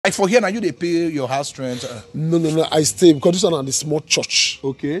Like for here now, you they pay your house rent. No. I stay because this one at the small church.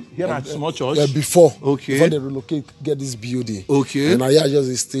 Okay. Here at small church. Before. Okay. Before they relocate, get this building. Okay. And I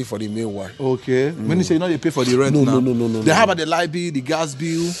just stay for the meanwhile. Okay. When you say you know they pay for the rent now. No. They have about the light bill, the gas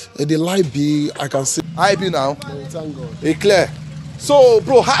bill. The light bill, I can say. High bill now. Thank God. Hey, clear. So,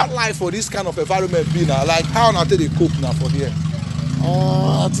 bro, how life for this kind of environment be now? Like, how now they cope now for here?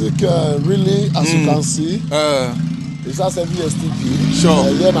 I think really, as you can see, it's just every STP.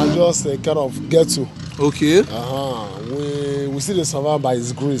 Sure. Then I just kind of Ghetto. Okay. We see the survive by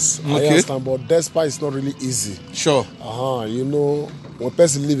His grace. Okay. I understand, but despite it's not really easy. Sure. You know, when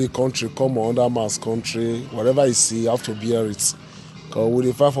person leave a country, come under mass country, whatever you see, you have to bear it. Because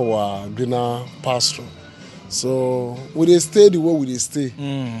we fight for our greener pasture. So we dey stay the way we dey stay,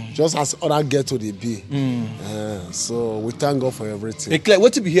 just as other Ghetto they be. So we thank God for everything. Hey, Claire,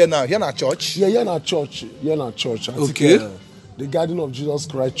 what to be here now? Here na church? Yeah, here na church. I okay. Think, the Garden of Jesus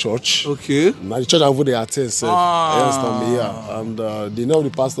Christ Church. Okay. Now the church I they attend. So I understand me here, and the name of the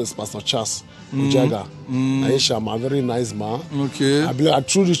pastor is Pastor Charles Ujaga. Aisha, a very nice man. Okay. I believe that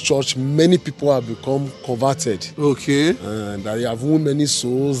through this church, many people have become converted. Okay. And they have won many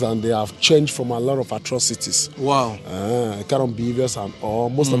souls, and they have changed from a lot of atrocities. Wow. Kind of behaviors and all.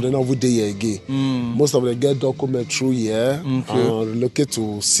 Most of them not day here again. Most of them get document through here and relocate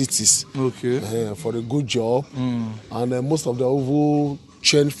to cities. Okay. For a good job. And most of them who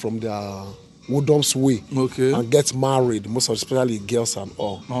change from their Woodham's way and get married, most especially girls and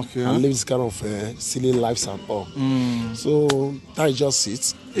all, and live this kind of silly lives and all. So that is just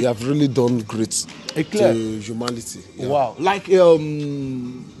it. They have really done great to humanity. Yeah. Wow! Like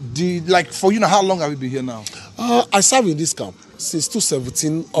like for you now, how long have you been here now? I serve in this camp since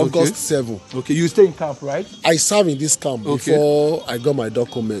 2017, August 7. Okay, you stay in camp, right? I serve in this camp before I got my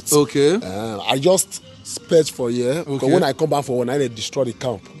documents. Okay. I just spent for a year. Because when I come back for one, I destroy the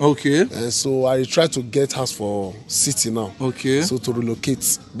camp. Okay. And so I try to get house for city now. Okay. So to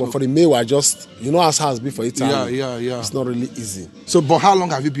relocate. But for the May, I just, you know, as house before it. Yeah. It's not really easy. So, but how long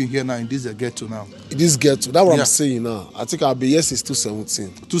have you been here now in this Ghetto now? This Ghetto. That's what I'm saying now. I think I'll be here since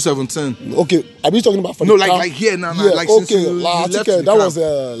 2017. 2017. Okay. Are we talking about for no, the like here now? Yeah. Like okay. Since you I think that was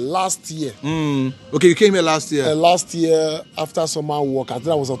last year. Okay, you came here last year. Last year after summer work. I think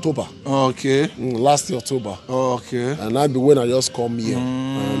that was October. Okay. Last year October. Okay. And that'd be when I just come here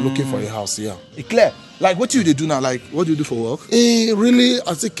looking for a house here. Claire, like what do you do now? Like what do you do for work? Really,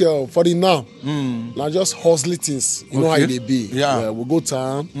 I think for the now, like just hustling things. You know how they be. Yeah. We go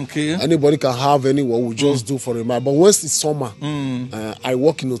town. Okay. Anybody can have anyone. We just do for a man. But once it's summer, I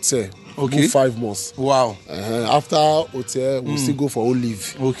work in hotel. Okay. 5 months. Wow. After hotel, we still go for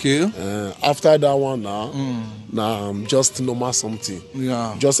olive. Okay. After that one now I'm just normal something.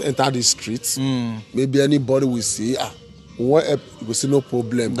 Yeah. Just enter the streets. Maybe anybody will see. We see no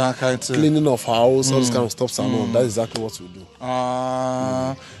problem. That kind of cleaning of house, all this kind of stuff. That's exactly what we do.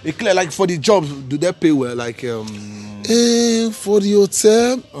 Clear, like for the jobs, do they pay well? Like for the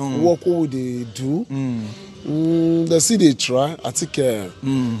hotel, what would they do? They see they try. I think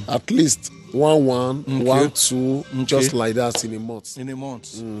at least one, 2, just like that in a month. In a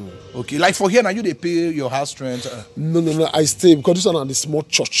month. Okay, like for here now, you they pay your house rent. No. I stay because this one at the small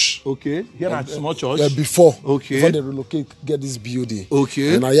church. Okay, here at small church. Yeah, before they relocate, get this building.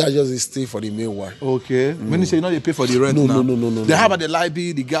 Okay, and I just stay for the meanwhile. Okay, when you say you know they pay for the rent now. No. They have the light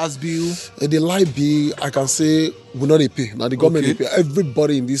bill, the gas bill. The light bill, I can say we not they pay. Now the government they pay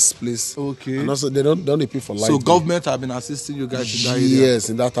everybody in this place. Okay, and also they don't pay for light. So bill. Government have been assisting you guys in that area. Yes,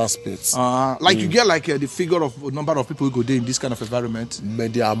 in that aspect. Like you get like the figure of number of people who go there in this kind of environment.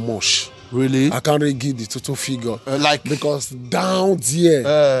 But they are much. Really? I can't really give the total figure. Like because down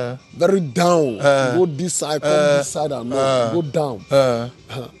there, very down. Go this side, come this side, and go down.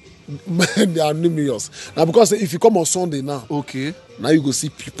 They are numerous. Now because if you come on Sunday now, now you go see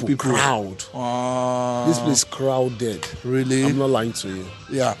people. Crowd. This place crowded. Really? I'm not lying to you.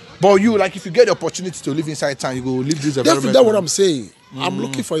 Yeah. But you like if you get the opportunity to live inside town, you go live this environment. That's what I'm saying. I'm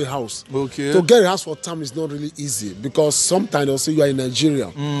looking for a house. Okay. To get a house for town is not really easy because sometimes they'll say you are in Nigeria.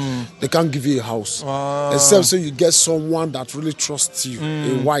 They can't give you a house. Except so you get someone that really trusts you,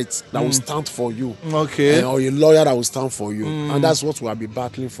 a white that will stand for you. Okay. Or a lawyer that will stand for you. And that's what we'll be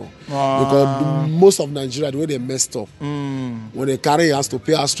battling for. Because most of Nigeria, the way they messed up, when they carry a house to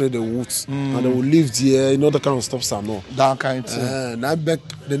pay us straight the woods, and they will live there, you know, the kind of stuff some more. That kind of thing. And I bet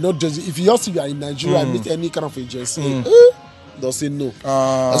they're not just if you also are in Nigeria and meet any kind of agency. They'll say no.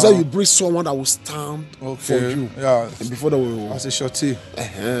 That's why you bring someone that will stand for you. Yeah. And before they will. As a shorty.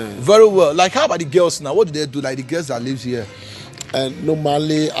 Very well. Like how about the girls now? What do they do? Like the girls that live here? And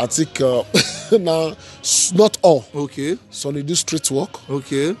normally, I think Now, not all. Okay. Some they do street work.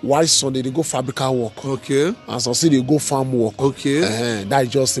 Okay. While some they go fabrica work. Okay. And some say they go farm work. Okay. That is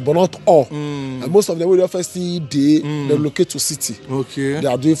just it, but not all. And most of them will first see they locate to city. Okay. They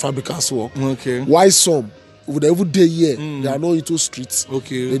are doing fabricas work. Okay. Why some? With every day here, they are not into streets.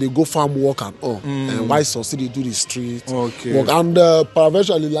 Okay. They go farm work and all. And why some still they do the street Okay. work. And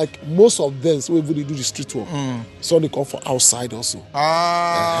eventually, like most of them, so they do the street work. So they come from outside also.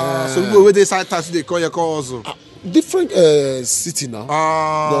 So people where they side taxi they call your call also. Different city now.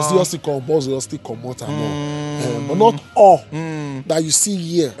 They still come, boss they still come out and all. But not all that you see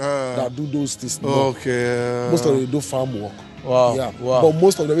here that do those things. No. Okay. Most of them do farm work. Wow. Yeah. Wow. But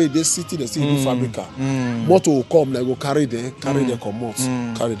most of the way they city they still do fabrica. Motor will come, they go carry them come out,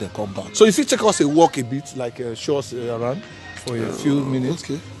 carry them come back. So if you check us a walk a bit, like show us around for a few minutes.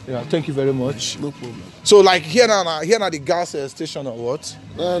 Okay. Yeah, thank you very much. No problem. So like here now the gas station or what?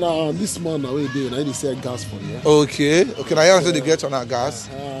 This man now they sell gas for you. Okay. Okay, now you have to get on our gas.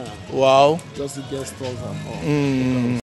 Wow. Just to get stores and all.